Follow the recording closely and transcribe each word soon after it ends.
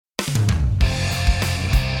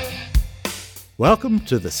Welcome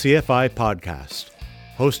to the CFI Podcast,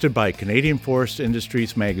 hosted by Canadian Forest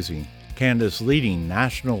Industries Magazine, Canada's leading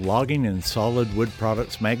national logging and solid wood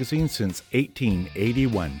products magazine since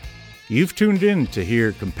 1881. You've tuned in to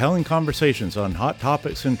hear compelling conversations on hot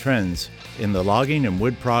topics and trends in the logging and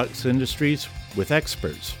wood products industries with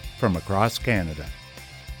experts from across Canada.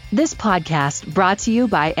 This podcast, brought to you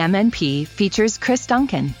by MNP, features Chris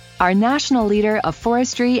Duncan, our national leader of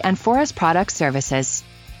forestry and forest product services.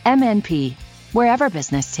 MNP, wherever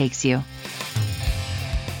business takes you.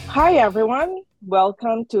 Hi, everyone.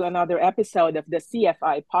 Welcome to another episode of the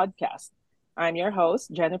CFI Podcast. I'm your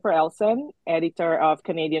host, Jennifer Elson, editor of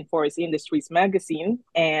Canadian Forest Industries Magazine,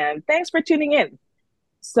 and thanks for tuning in.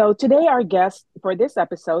 So today our guest for this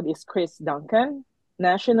episode is Chris Duncan,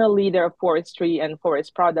 national leader of forestry and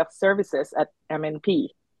forest product services at MNP.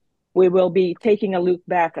 We will be taking a look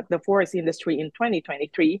back at the forest industry in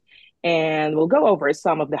 2023, and we'll go over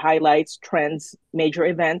some of the highlights, trends, major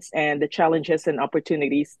events, and the challenges and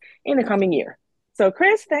opportunities in the coming year. So,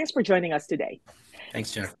 Chris, thanks for joining us today.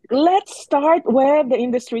 Thanks, Jennifer. Let's start with the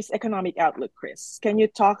industry's economic outlook, Chris. Can you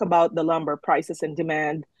talk about the lumber prices and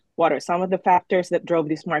demand? What are some of the factors that drove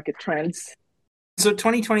these market trends? So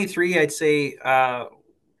 2023, I'd say,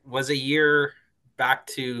 was a year back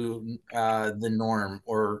to the norm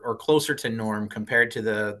or closer to norm compared to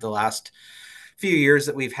the last few years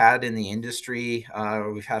that we've had in the industry.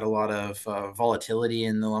 We've had a lot of volatility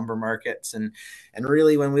in the lumber markets. And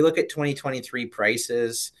really, when we look at 2023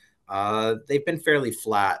 prices, they've been fairly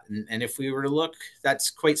flat. And if we were to look,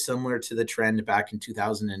 that's quite similar to the trend back in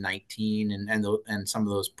 2019 and some of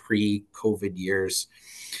those pre-COVID years.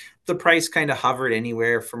 The price kind of hovered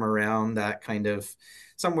anywhere from around that kind of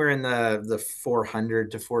somewhere in the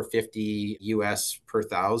 400 to 450 US per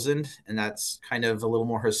thousand. And that's kind of a little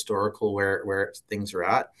more historical where things are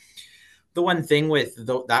at. The one thing with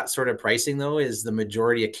that sort of pricing, though, is the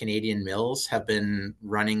majority of Canadian mills have been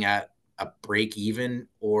running at a break even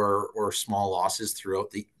or small losses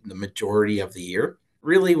throughout the majority of the year.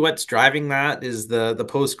 Really, what's driving that is the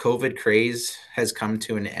post-COVID craze has come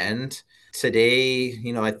to an end. Today,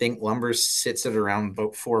 I think lumber sits at around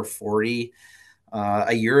about 440.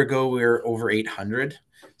 A year ago, we were over 800.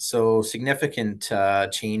 So significant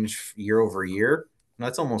change year over year.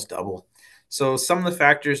 That's almost double. So some of the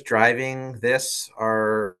factors driving this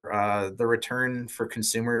are the return for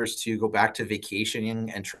consumers to go back to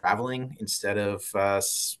vacationing and traveling instead of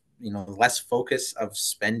less focus of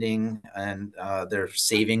spending and their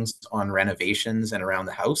savings on renovations and around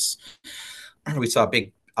the house. We saw a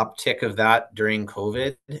big uptick of that during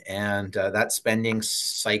COVID, and that spending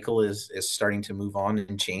cycle is starting to move on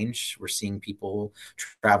and change. We're seeing people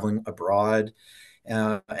traveling abroad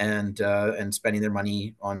and spending their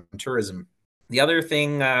money on tourism. The other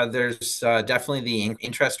thing, there's definitely the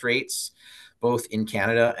interest rates, both in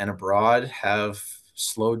Canada and abroad, have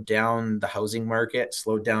slowed down the housing market,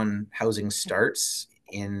 slowed down housing starts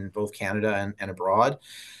in both Canada and abroad.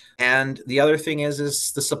 And the other thing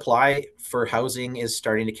is the supply for housing is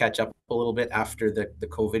starting to catch up a little bit after the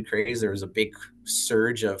COVID craze. There was a big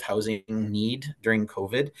surge of housing need during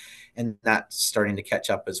COVID, and that's starting to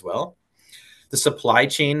catch up as well. The supply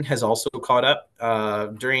chain has also caught up.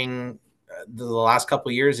 During the last couple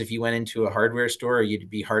of years, if you went into a hardware store,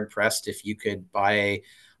 you'd be hard pressed if you could buy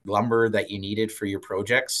lumber that you needed for your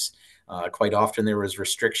projects. Quite often there was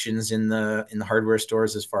restrictions in the hardware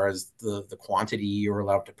stores as far as the quantity you were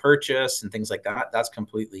allowed to purchase and things like that. That's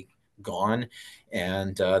completely gone,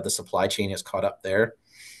 and the supply chain is caught up there.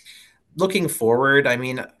 Looking forward,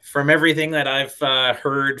 from everything that I've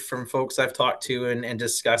heard from folks I've talked to and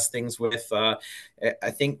discussed things with,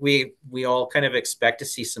 I think we all kind of expect to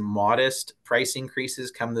see some modest price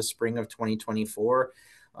increases come the spring of 2024.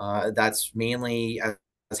 That's mainly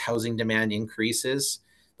as housing demand increases.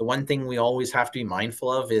 The one thing we always have to be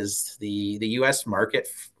mindful of is the U.S. market.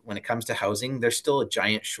 When it comes to housing, there's still a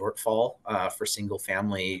giant shortfall for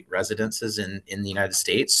single-family residences in the United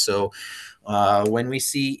States. So when we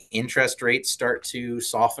see interest rates start to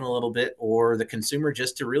soften a little bit, or the consumer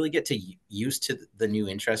just to really get used to the new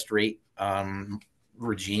interest rate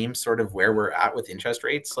regime, sort of where we're at with interest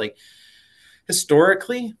rates, like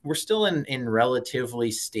historically, we're still in relatively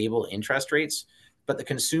stable interest rates. But the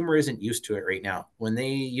consumer isn't used to it right now. When they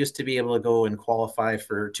used to be able to go and qualify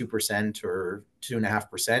for 2% or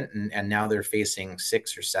 2.5%, and now they're facing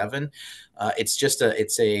 6 or 7,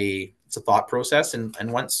 it's a thought process.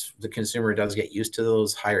 And once the consumer does get used to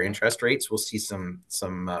those higher interest rates, we'll see some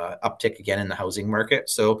uptick again in the housing market.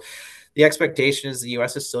 So the expectation is the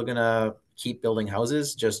U.S. is still going to keep building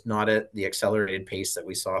houses, just not at the accelerated pace that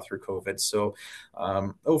we saw through COVID. So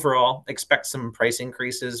overall, expect some price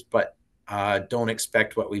increases, but don't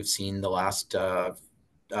expect what we've seen the last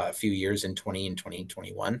few years in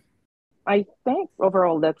 2021. I think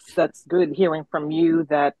overall that's good hearing from you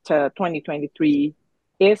that 2023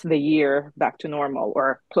 is the year back to normal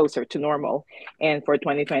or closer to normal. And for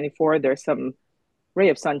 2024, there's some ray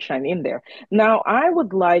of sunshine in there. Now, I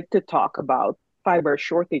would like to talk about fiber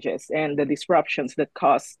shortages and the disruptions that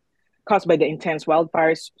caused by the intense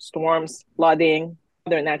wildfires, storms, flooding,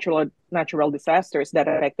 other natural disasters that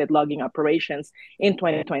affected logging operations in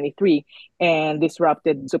 2023 and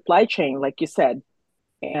disrupted supply chain, like you said.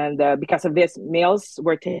 And because of this, mills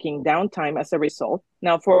were taking downtime as a result.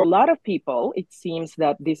 Now, for a lot of people, it seems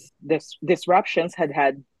that this disruptions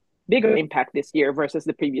had bigger impact this year versus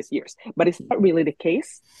the previous years. But is that really the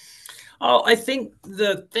case? Oh, I think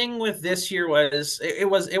the thing with this year was it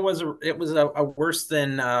was a worse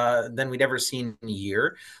than we'd ever seen in a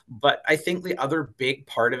year. But I think the other big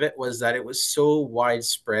part of it was that it was so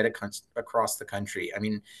widespread across the country. I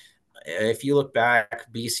mean, if you look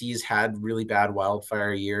back, BC's had really bad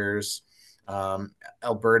wildfire years.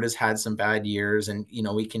 Alberta's had some bad years, and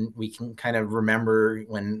we can kind of remember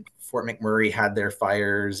when Fort McMurray had their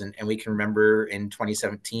fires, and we can remember in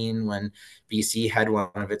 2017 when BC had one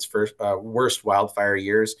of its first worst wildfire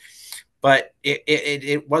years. But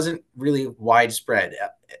it wasn't really widespread.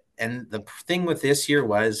 And the thing with this year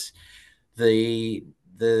was the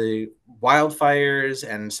wildfires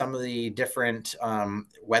and some of the different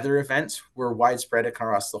weather events were widespread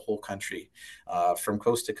across the whole country. From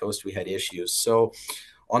coast to coast, we had issues. So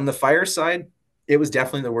on the fire side, it was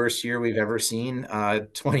definitely the worst year we've ever seen.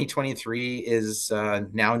 2023 is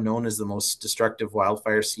now known as the most destructive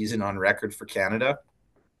wildfire season on record for Canada.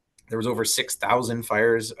 There was over 6,000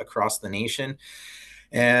 fires across the nation,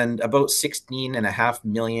 and about 16.5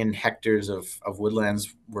 million hectares of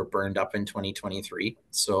woodlands were burned up in 2023.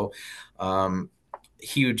 So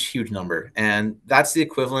huge number. And that's the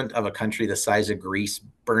equivalent of a country the size of Greece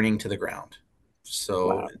burning to the ground.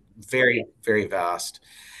 So wow. Very, very vast.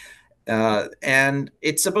 And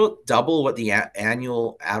it's about double what the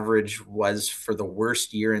annual average was for the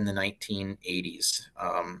worst year in the 1980s.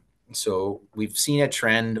 So we've seen a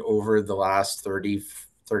trend over the last 30,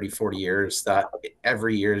 40 years that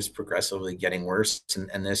every year is progressively getting worse.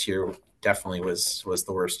 And this year definitely was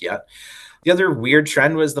the worst yet. The other weird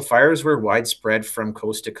trend was the fires were widespread from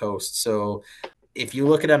coast to coast. So if you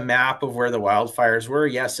look at a map of where the wildfires were,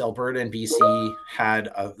 yes, Alberta and BC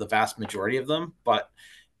had the vast majority of them, but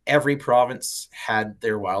every province had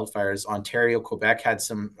their wildfires. Ontario, Quebec had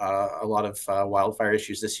a lot of wildfire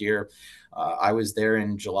issues this year. I was there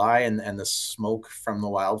in July, and the smoke from the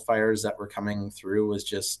wildfires that were coming through was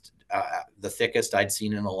just the thickest I'd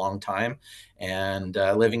seen in a long time. And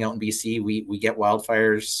living out in BC, we get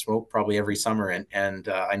wildfires smoke probably every summer. And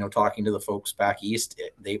I know talking to the folks back east,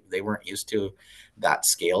 they weren't used to that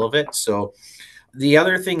scale of it. So the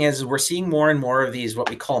other thing is we're seeing more and more of these, what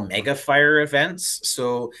we call mega fire events.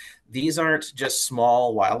 So these aren't just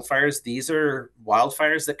small wildfires. These are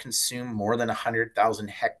wildfires that consume more than 100,000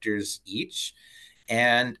 hectares each.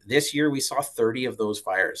 And this year we saw 30 of those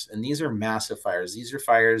fires. And these are massive fires. These are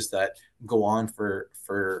fires that go on for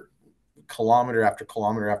kilometer after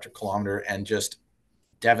kilometer after kilometer and just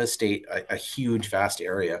devastate a huge, vast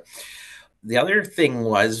area. The other thing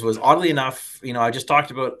was oddly enough, I just talked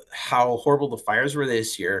about how horrible the fires were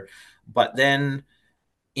this year, but then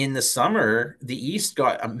in the summer, the East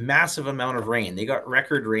got a massive amount of rain. They got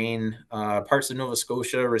record rain. Parts of Nova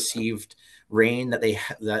Scotia received rain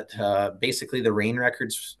that basically the rain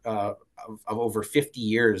records of over 50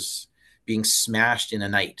 years being smashed in a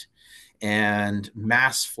night. And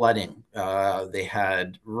mass flooding. They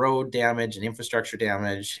had road damage and infrastructure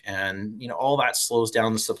damage, and all that slows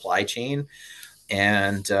down the supply chain.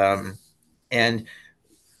 And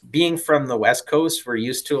being from the West Coast, we're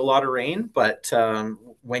used to a lot of rain, but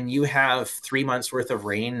when you have 3 months worth of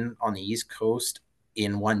rain on the East Coast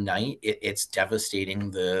in one night, it's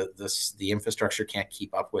devastating. The infrastructure can't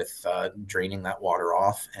keep up with draining that water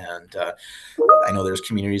off. And I know there's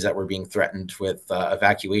communities that were being threatened with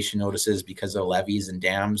evacuation notices because of levees and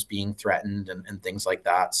dams being threatened and things like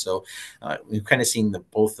that. So we've kind of seen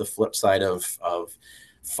both the flip side of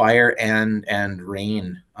fire and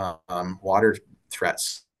rain water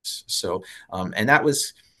threats. So and that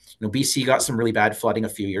was, BC got some really bad flooding a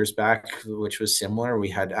few years back, which was similar. We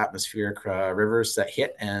had atmospheric rivers that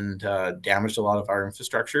hit and damaged a lot of our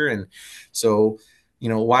infrastructure. And so,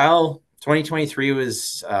 while 2023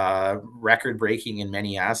 was record-breaking in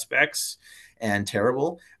many aspects and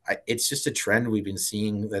terrible, it's just a trend we've been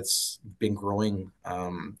seeing that's been growing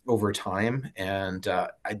over time. And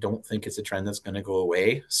I don't think it's a trend that's going to go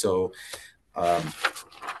away. So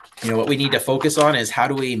what we need to focus on is how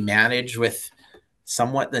do we manage with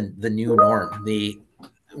somewhat the new norm,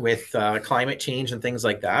 with climate change and things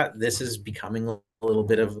like that. This is becoming a little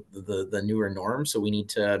bit of the newer norm. So we need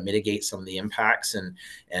to mitigate some of the impacts and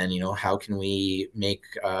how can we make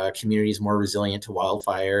communities more resilient to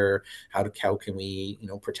wildfire? How can we,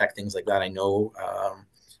 protect things like that? I know,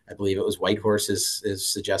 I believe it was Whitehorse is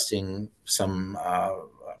suggesting some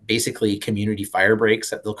basically community fire breaks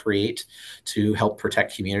that they'll create to help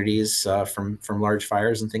protect communities from large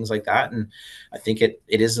fires and things like that. And I think it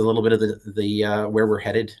is a little bit of the where we're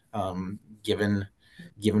headed, given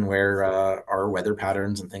where our weather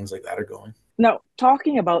patterns and things like that are going. Now,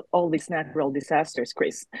 talking about all these natural disasters,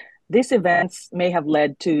 Chris, these events may have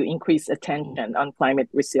led to increased attention on climate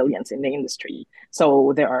resilience in the industry.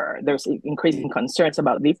 So there's increasing concerns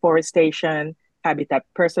about deforestation, habitat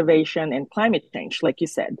preservation, and climate change, like you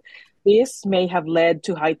said. This may have led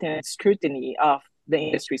to heightened scrutiny of the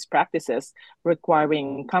industry's practices,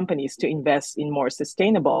 requiring companies to invest in more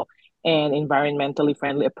sustainable and environmentally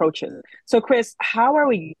friendly approaches. So, Chris, how are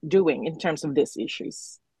we doing in terms of these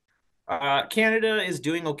issues? Canada is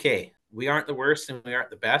doing okay. We aren't the worst and we aren't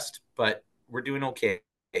the best, but we're doing okay.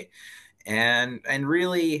 And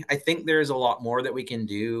really, I think there's a lot more that we can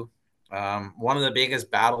do. One of the biggest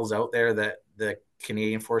battles out there that the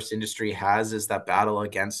Canadian forest industry has is that battle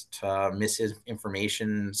against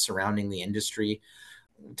misinformation surrounding the industry.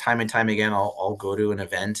 Time and time again, I'll go to an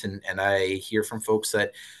event and I hear from folks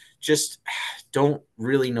that just don't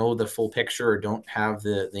really know the full picture or don't have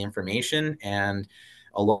the information. And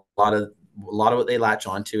a lot of what they latch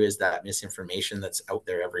onto is that misinformation that's out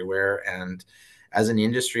there everywhere. And as an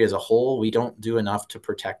industry as a whole, we don't do enough to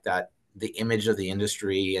protect the image of the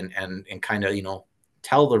industry and kind of,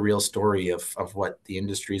 tell the real story of what the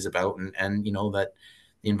industry is about. And that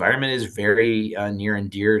the environment is very near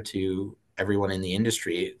and dear to everyone in the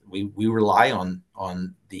industry. We rely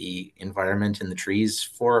on the environment and the trees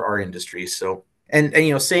for our industry. So, and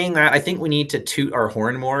saying that, I think we need to toot our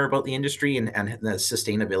horn more about the industry and the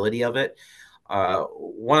sustainability of it.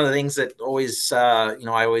 One of the things that always, I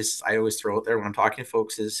always throw out there when I'm talking to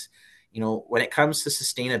folks is, when it comes to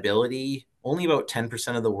sustainability, only about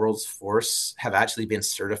 10% of the world's forests have actually been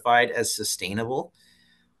certified as sustainable.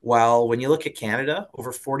 While when you look at Canada,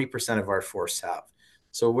 over 40% of our forests have.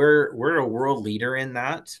 So we're a world leader in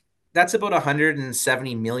that. That's about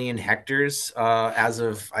 170 million hectares as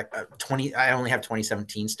of 20. I only have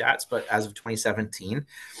 2017 stats, but as of 2017,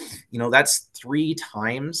 that's 3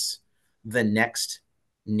 times the next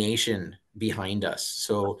nation behind us.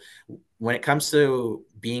 So when it comes to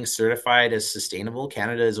being certified as sustainable,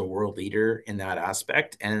 Canada is a world leader in that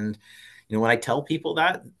aspect. And when I tell people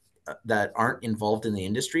that aren't involved in the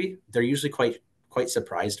industry, they're usually quite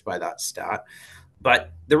surprised by that stat.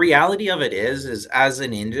 But the reality of it is as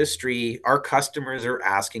an industry, our customers are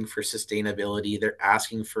asking for sustainability. They're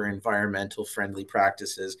asking for environmental friendly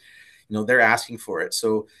practices. They're asking for it.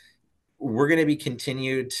 So we're going to be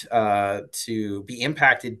continued to be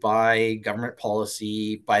impacted by government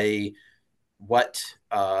policy, by what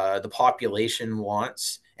the population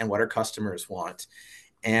wants and what our customers want.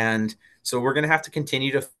 And so we're going to have to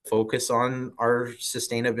continue to focus on our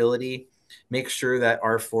sustainability, make sure that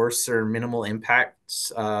our forests are minimal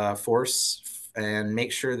impacts forests, and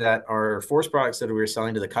make sure that our forest products that we're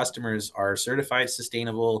selling to the customers are certified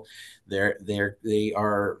sustainable. They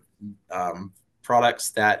are products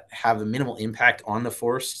that have a minimal impact on the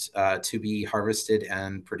forest to be harvested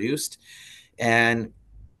and produced. And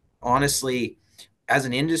honestly, as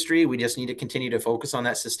an industry, we just need to continue to focus on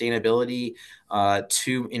that sustainability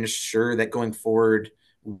to ensure that going forward,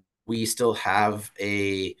 we still have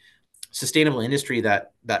a sustainable industry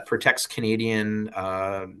that protects Canadian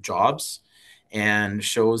jobs and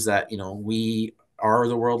shows that we are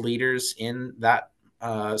the world leaders in that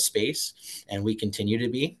space, and we continue to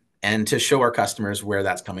be, and to show our customers where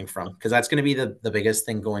that's coming from, because that's going to be the biggest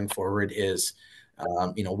thing going forward is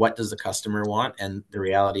what does the customer want? And the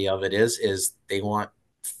reality of it is they want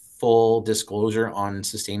full disclosure on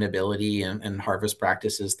sustainability and harvest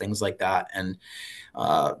practices, things like that. And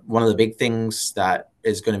one of the big things that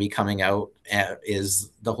is going to be coming out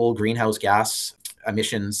is the whole greenhouse gas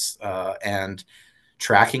emissions and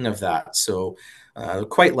tracking of that. So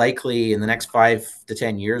quite likely in the next 5 to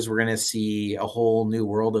 10 years, we're going to see a whole new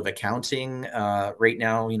world of accounting. Right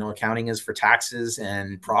now, accounting is for taxes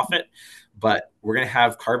and profit, but we're going to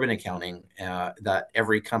have carbon accounting that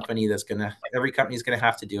every company is going to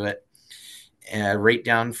have to do it. Right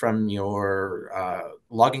down from your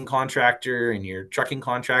logging contractor and your trucking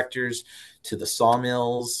contractors to the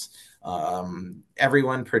sawmills,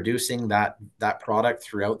 Everyone producing that product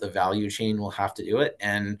throughout the value chain will have to do it.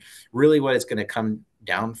 And really what it's going to come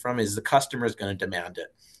down from is the customer is going to demand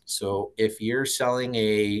it. So if you're selling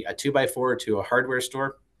a 2x4 to a hardware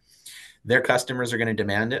store, their customers are going to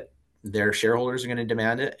demand it. Their shareholders are going to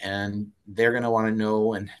demand it, and they're going to want to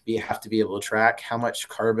know and have to be able to track how much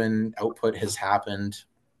carbon output has happened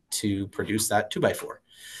to produce that 2x4.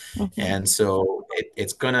 Mm-hmm. And so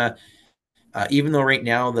it's going to, even though right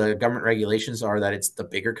now the government regulations are that it's the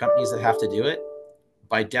bigger companies that have to do it,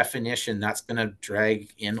 by definition, that's going to drag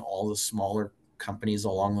in all the smaller companies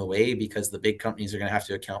along the way, because the big companies are going to have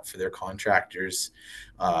to account for their contractors'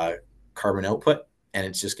 carbon output. And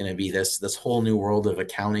it's just going to be this whole new world of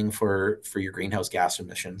accounting for your greenhouse gas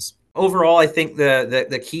emissions. Overall, I think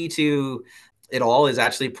the key to it all is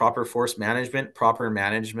actually proper forest management, proper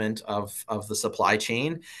management of the supply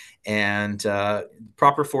chain. And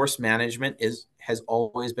proper forest management has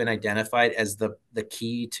always been identified as the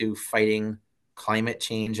key to fighting climate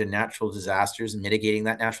change and natural disasters and mitigating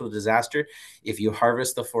that natural disaster. If you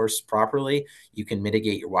harvest the forest properly, you can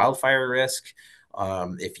mitigate your wildfire risk.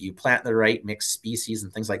 If you plant the right mixed species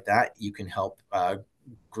and things like that, you can help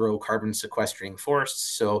grow carbon sequestering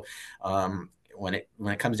forests. So when it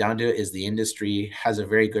comes down to it, is the industry has a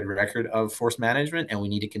very good record of forest management, and we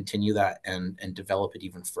need to continue that and develop it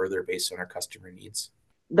even further based on our customer needs.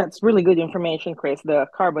 That's really good information, Chris. The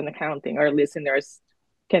carbon accounting, our listeners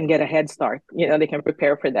can get a head start. They can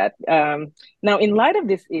prepare for that. Now, in light of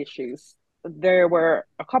these issues, there were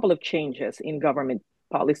a couple of changes in government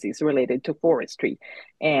policies related to forestry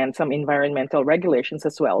and some environmental regulations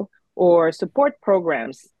as well, or support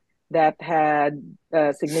programs that had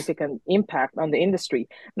a significant impact on the industry.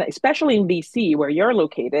 Now, especially in BC, where you're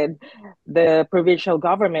located, the provincial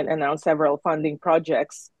government announced several funding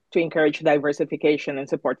projects to encourage diversification and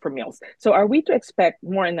support for mills. So are we to expect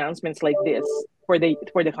more announcements like this for the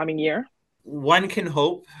coming year? One can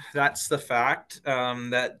hope. That's the fact,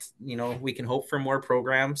 that we can hope for more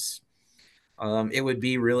programs. It would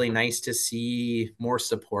be really nice to see more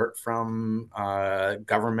support from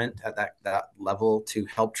government at that level to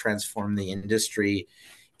help transform the industry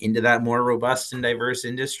into that more robust and diverse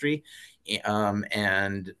industry,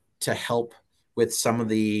 and to help with some of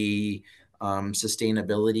the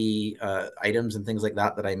sustainability items and things like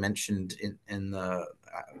that I mentioned in the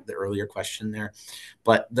earlier question there.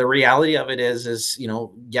 But the reality of it is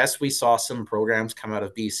yes, we saw some programs come out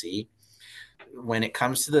of BC. When it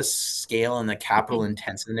comes to the scale and the capital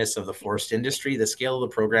intensiveness of the forest industry, the scale of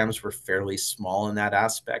the programs were fairly small in that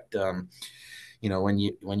aspect. When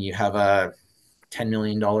you have a $10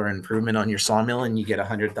 million improvement on your sawmill and you get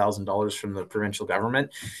 $100,000 from the provincial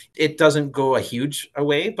government, it doesn't go a huge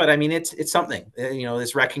way, but I mean, it's something.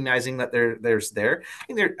 It's recognizing that there's there.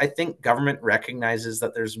 I think government recognizes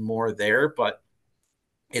that there's more there, but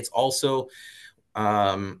it's also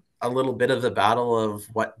a little bit of the battle of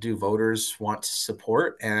what do voters want to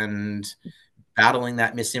support, and battling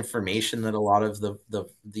that misinformation that a lot of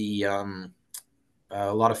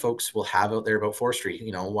a lot of folks will have out there about forestry.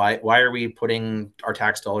 Why are we putting our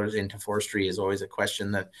tax dollars into forestry is always a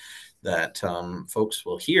question that folks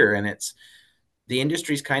will hear, and it's the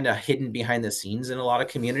industry's kind of hidden behind the scenes in a lot of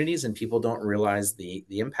communities, and people don't realize the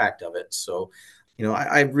impact of it. So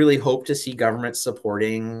I really hope to see government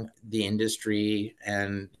supporting the industry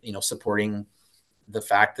and, supporting the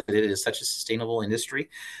fact that it is such a sustainable industry.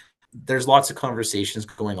 There's lots of conversations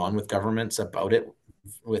going on with governments about it,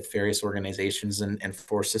 with various organizations and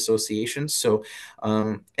forest associations. So,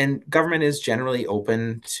 and government is generally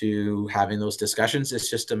open to having those discussions.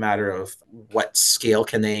 It's just a matter of what scale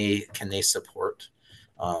can they support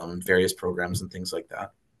various programs and things like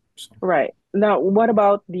that. So. Right. Now, what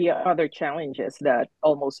about the other challenges that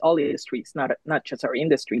almost all industries, not just our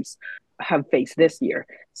industries, have faced this year?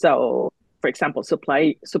 So, for example,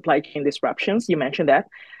 supply chain disruptions, you mentioned that,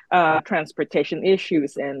 transportation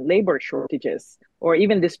issues and labor shortages, or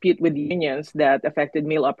even dispute with unions that affected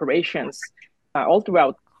mill operations all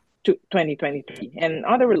throughout 2023, and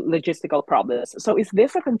other logistical problems. So is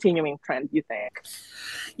this a continuing trend, you think?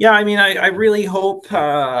 Yeah, I mean, I really hope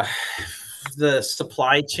the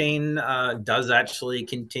supply chain does actually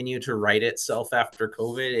continue to right itself after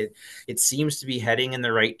COVID. It seems to be heading in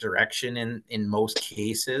the right direction in most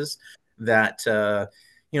cases, that the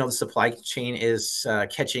supply chain is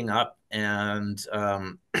catching up, and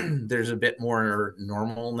there's a bit more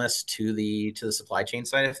normalness to the supply chain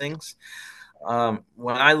side of things.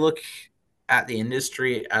 When I look at the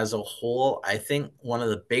industry as a whole, I think one of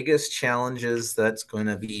the biggest challenges that's going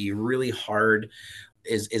to be really hard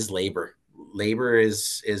is labor. labor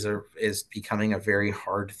is becoming a very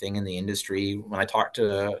hard thing in the industry. When I talk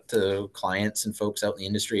to clients and folks out in the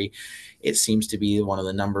industry, it seems to be one of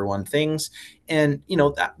the number one things. And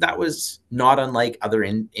that was not unlike other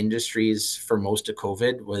industries for most of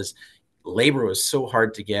COVID. Was labor was so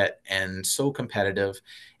hard to get and so competitive.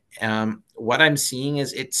 What I'm seeing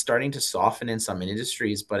is it's starting to soften in some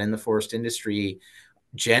industries, but in the forest industry,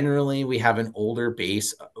 generally we have an older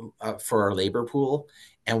base for our labor pool,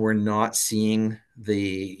 and we're not seeing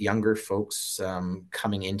the younger folks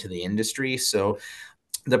coming into the industry. So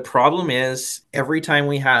the problem is every time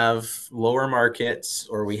we have lower markets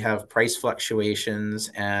or we have price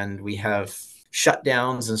fluctuations and we have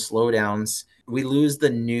shutdowns and slowdowns, we lose the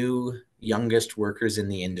new youngest workers in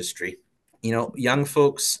the industry. Young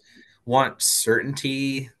folks want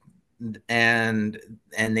certainty, and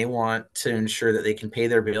they want to ensure that they can pay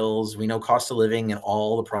their bills. We know cost of living in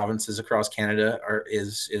all the provinces across Canada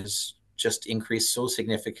is just increased so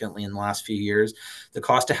significantly in the last few years. The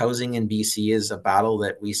cost of housing in BC is a battle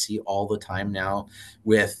that we see all the time now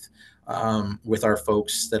with our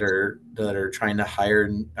folks that are trying to hire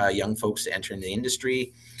young folks to enter in the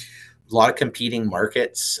industry. A lot of competing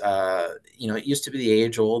markets. It used to be the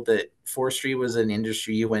age old that forestry was an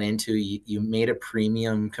industry you went into, you made a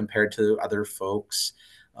premium compared to other folks.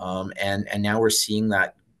 And now we're seeing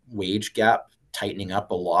that wage gap tightening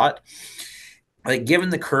up a lot. Like, given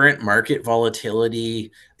the current market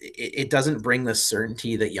volatility, it doesn't bring the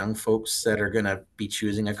certainty that young folks that are going to be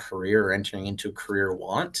choosing a career or entering into a career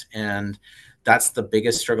want. And that's the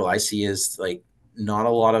biggest struggle I see, is like not a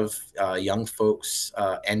lot of young folks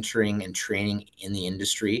entering and training in the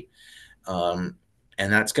industry.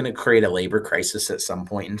 And that's going to create a labor crisis at some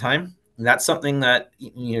point in time. And that's something that,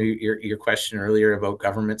 your question earlier about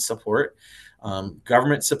government support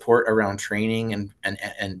around training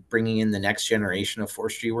and bringing in the next generation of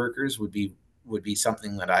forestry workers would be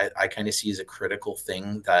something that I kind of see as a critical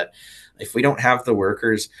thing, that if we don't have the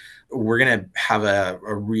workers, we're going to have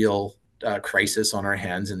a real crisis on our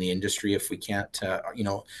hands in the industry. If we can't,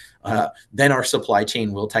 then our supply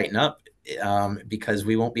chain will tighten up, because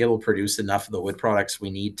we won't be able to produce enough of the wood products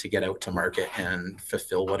we need to get out to market and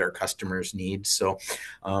fulfill what our customers need. So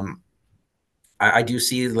I do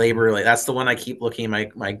see labor, like that's the one I keep looking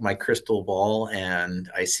at my crystal ball,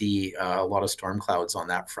 and I see a lot of storm clouds on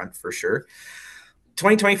that front for sure.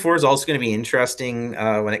 2024 is also going to be interesting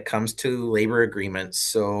when it comes to labor agreements.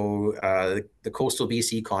 So the coastal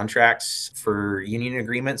BC contracts for union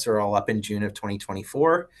agreements are all up in June of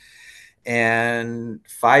 2024. And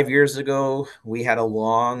 5 years ago, we had a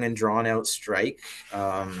long and drawn out strike.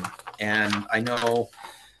 And I know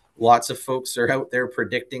lots of folks are out there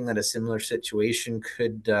predicting that a similar situation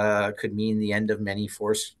could mean the end of many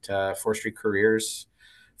forestry careers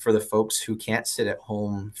for the folks who can't sit at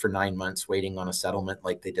home for 9 months waiting on a settlement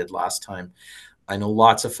like they did last time. I know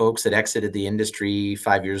lots of folks that exited the industry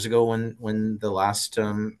 5 years ago when the last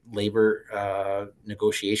labor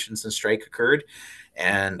negotiations and strike occurred.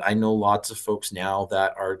 And I know lots of folks now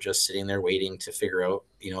that are just sitting there waiting to figure out,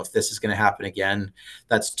 if this is going to happen again.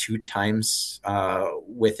 That's 2 times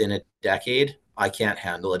within a decade. I can't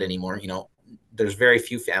handle it anymore. There's very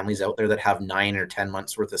few families out there that have 9 or 10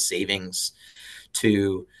 months worth of savings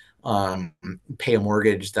to pay a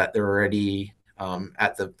mortgage that they're already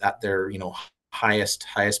at their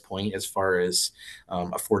highest point as far as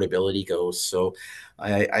affordability goes. So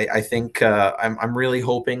I think I'm really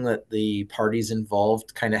hoping that the parties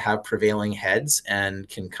involved kind of have prevailing heads and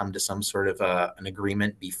can come to some sort of an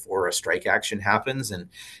agreement before a strike action happens and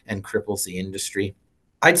cripples the industry.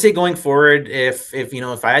 I'd say going forward, if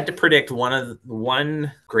I had to predict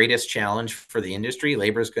one greatest challenge for the industry,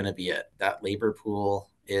 labor is going to be it. That labor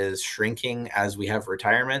pool is shrinking as we have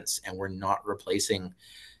retirements, and we're not replacing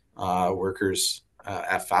workers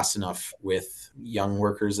fast enough with young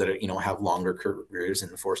workers that have longer careers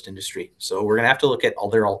in the forest industry. So we're going to have to look at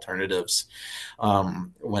other alternatives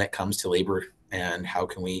when it comes to labor, and how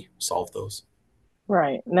can we solve those.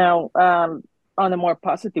 Right. Now, on a more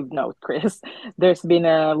positive note, Chris, there's been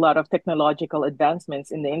a lot of technological advancements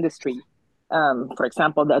in the industry. For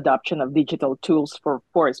example, the adoption of digital tools for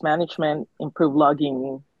forest management, improved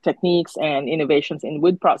logging techniques, and innovations in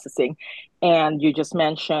wood processing. And you just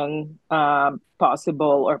mentioned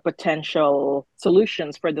possible or potential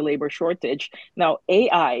solutions for the labor shortage. Now,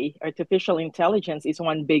 AI, artificial intelligence, is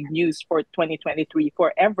one big news for 2023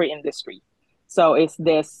 for every industry. So is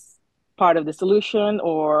this part of the solution,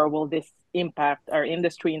 or will this impact our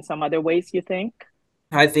industry in some other ways, you think?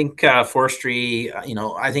 I think forestry,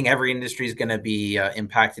 I think every industry is going to be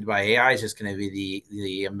impacted by AI. It's just going to be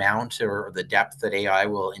the amount or the depth that AI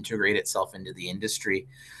will integrate itself into the industry.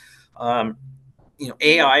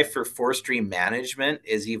 AI for forestry management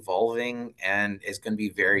is evolving and is going to be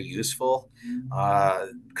very useful.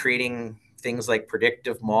 Creating things like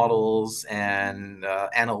predictive models and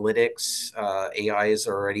analytics, AI is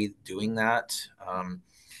already doing that.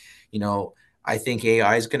 You know, I think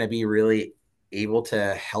AI is going to be really able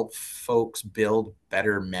to help folks build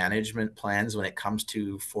better management plans when it comes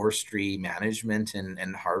to forestry management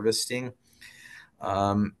and harvesting.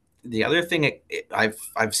 The other thing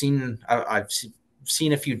I've seen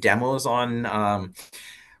a few demos on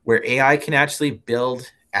where AI can actually build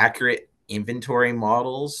accurate inventory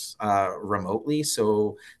models remotely.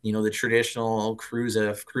 So the traditional cruise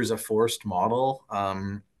a forest model.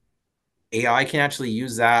 AI can actually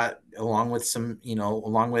use that along with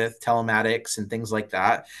along with telematics and things like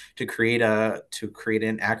that to create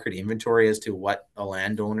an accurate inventory as to what a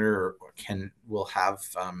landowner will have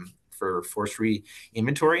for forestry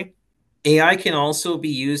inventory. AI can also be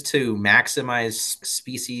used to maximize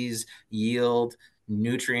species yield,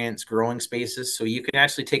 nutrients, growing spaces. So you can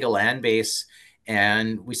actually take a land base,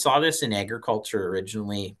 and we saw this in agriculture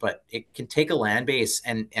originally, but it can take a land base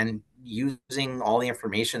and using all the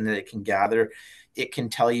information that it can gather, it can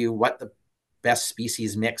tell you what the best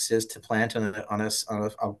species mix is to plant on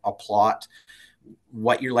a plot,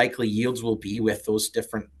 what your likely yields will be with those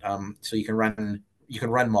different. So you can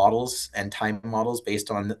run models and time models based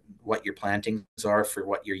on what your plantings are for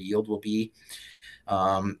what your yield will be.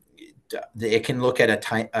 It can look at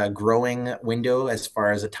a growing window as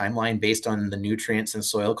far as a timeline based on the nutrients and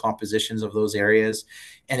soil compositions of those areas.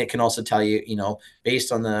 And it can also tell you,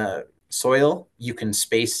 based on the soil,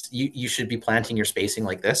 you should be planting your spacing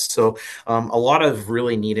like this. So a lot of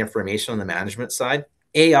really neat information on the management side.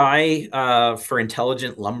 AI for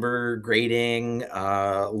intelligent lumber grading,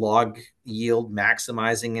 log yield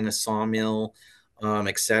maximizing in a sawmill,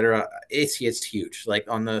 etc. It's huge. Like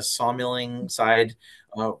on the sawmilling side,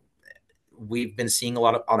 we've been seeing a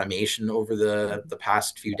lot of automation over the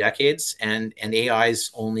past few decades, and AI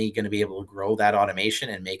is only going to be able to grow that automation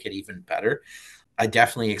and make it even better. I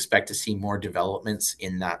definitely expect to see more developments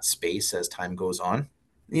in that space as time goes on.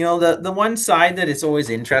 The one side that is always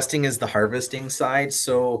interesting is the harvesting side.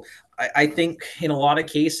 So I think in a lot of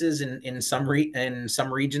cases in some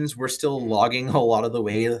regions we're still logging a lot of the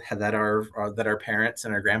way that our parents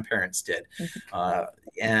and our grandparents did,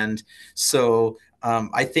 and so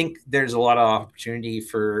I think there's a lot of opportunity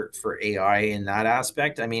for AI in that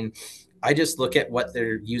aspect. I mean, I just look at what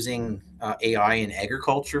they're using AI in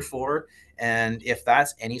agriculture for, and if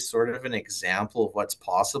that's any sort of an example of what's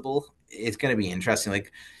possible, it's going to be interesting.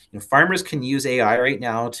 Like, farmers can use AI right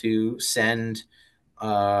now to send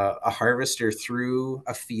a harvester through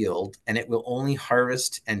a field, and it will only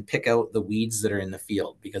harvest and pick out the weeds that are in the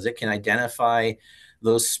field because it can identify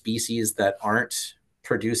those species that aren't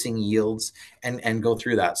producing yields and go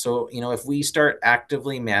through that. So, if we start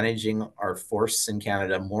actively managing our forests in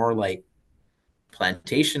Canada more like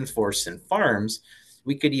plantation forests and farms,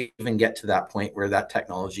 we could even get to that point where that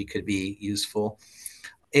technology could be useful.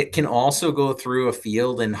 It can also go through a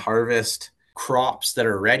field and harvest crops that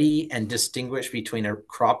are ready and distinguish between a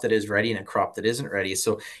crop that is ready and a crop that isn't ready.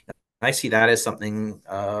 So I see that as something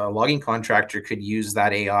a logging contractor could use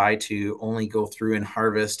that AI to only go through and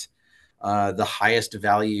harvest the highest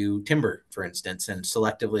value timber, for instance, and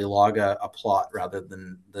selectively log a plot rather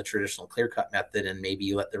than the traditional clear cut method, and maybe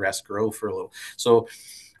you let the rest grow for a little. So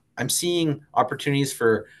I'm seeing opportunities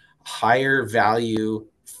for higher value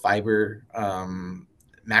fiber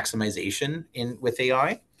maximization with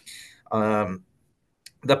AI.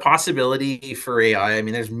 The possibility for AI, I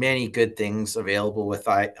mean, there's many good things available with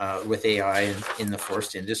AI in the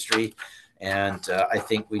forest industry, and I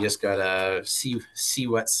think we just gotta see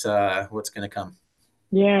what's going to come.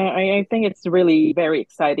 Yeah, I think it's really very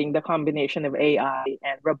exciting, the combination of AI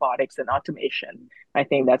and robotics and automation. I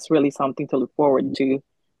think that's really something to look forward to,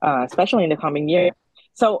 especially in the coming year.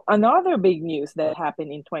 So another big news that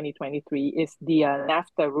happened in 2023 is the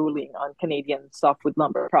NAFTA ruling on Canadian softwood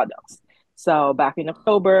lumber products. So back in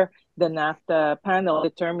October, the NAFTA panel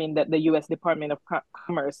determined that the U.S. Department of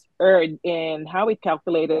Commerce erred in how it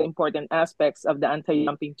calculated important aspects of the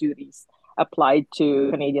anti-dumping duties applied to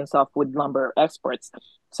Canadian softwood lumber exports.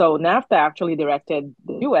 So NAFTA actually directed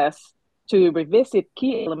the U.S. to revisit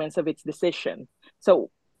key elements of its decision. So,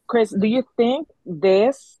 Chris, do you think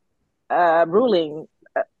this ruling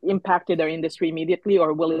impacted our industry immediately,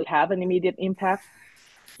 or will it have an immediate impact?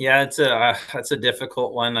 Yeah, that's a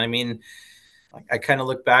difficult one. I mean, I kind of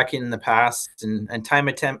look back in the past and time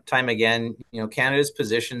again, Canada's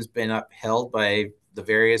position's been upheld by the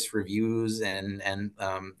various reviews and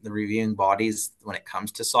the reviewing bodies when it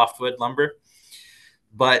comes to softwood lumber.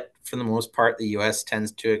 but for the most part, the U.S.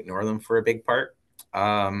 tends to ignore them for a big part.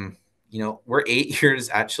 We're 8 years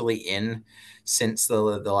actually in since the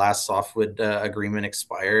last softwood agreement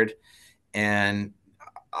expired, and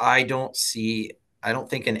I don't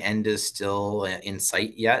think an end is still in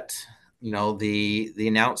sight yet. The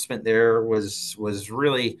announcement there was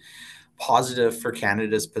really positive for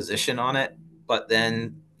Canada's position on it, but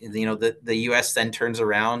then the US then turns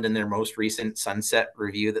around in their most recent sunset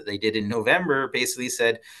review that they did in November basically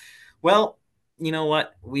said, well, you know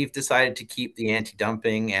what, we've decided to keep the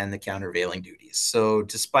anti-dumping and the countervailing duties. So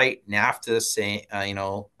despite NAFTA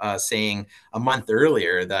saying a month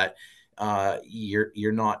earlier that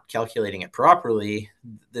you're not calculating it properly,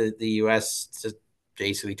 the US just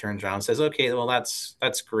basically turns around and says, okay, well that's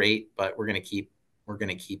great, but we're going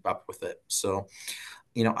to keep up with it. So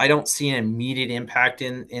I don't see an immediate impact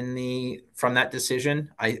from that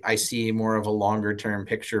decision. I see more of a longer term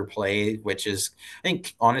picture play, which is, I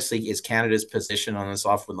think, honestly, is Canada's position on the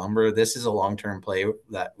softwood lumber. This is a long term play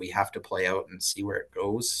that we have to play out and see where it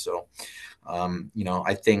goes. So,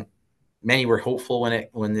 I think many were hopeful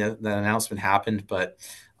when the announcement happened, but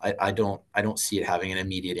I don't see it having an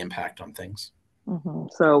immediate impact on things. Mm-hmm.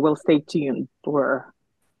 So we'll stay tuned for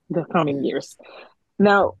the coming years.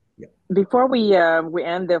 Now, before we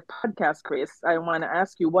end the podcast, Chris, I want to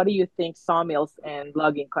ask you, what do you think sawmills and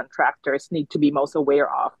logging contractors need to be most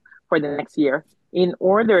aware of for the next year in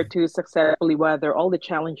order to successfully weather all the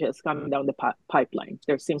challenges coming down the pipeline?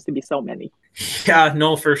 There seems to be so many. Yeah,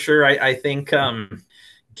 no, for sure. I think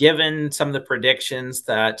given some of the predictions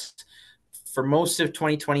that for most of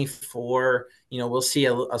 2024, we'll see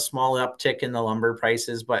a small uptick in the lumber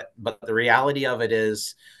prices, but the reality of it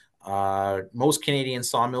is, most Canadian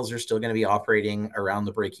sawmills are still going to be operating around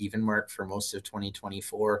the break-even mark for most of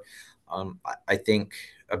 2024. I think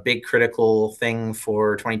a big critical thing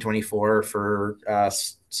for 2024 for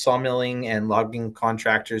sawmilling and logging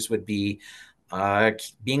contractors would be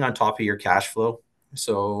being on top of your cash flow.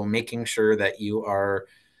 So making sure that you are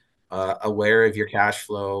aware of your cash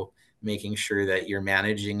flow, making sure that you're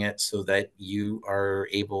managing it so that you are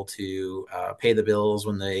able to pay the bills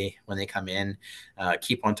when they come in,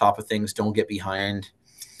 keep on top of things, don't get behind.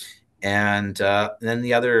 And then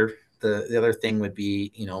the other thing would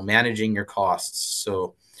be, managing your costs.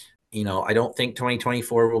 So, I don't think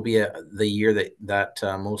 2024 will be the year that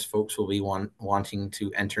most folks will be wanting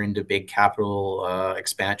to enter into big capital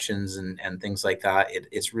expansions and things like that.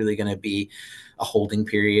 It's really going to be a holding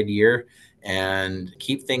period year, and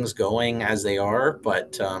keep things going as they are,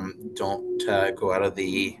 but don't go out of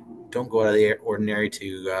the ordinary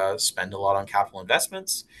to spend a lot on capital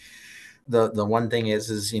investments. The one thing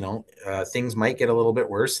is things might get a little bit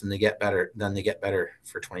worse and they get better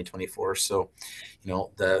for 2024. So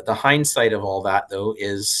the hindsight of all that, though,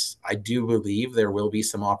 is I do believe there will be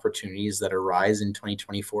some opportunities that arise in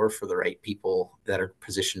 2024 for the right people that are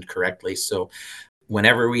positioned correctly. So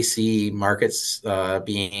whenever we see markets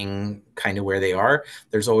being kind of where they are,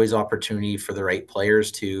 there's always opportunity for the right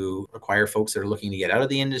players to acquire folks that are looking to get out of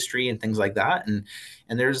the industry and things like that. And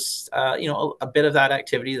there's a bit of that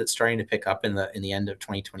activity that's starting to pick up in the end of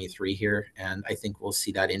 2023 here, and I think we'll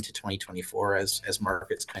see that into 2024 as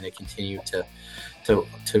markets kind of continue to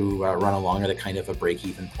run along at a kind of a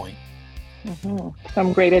break-even point. Mm-hmm.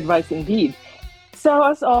 Some great advice indeed. So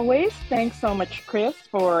as always, thanks so much, Chris,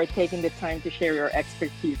 for taking the time to share your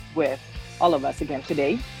expertise with all of us again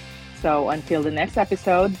today. So until the next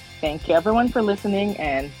episode, thank you everyone for listening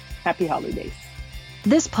and happy holidays.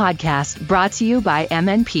 This podcast brought to you by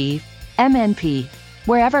MNP. MNP,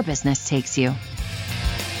 wherever business takes you.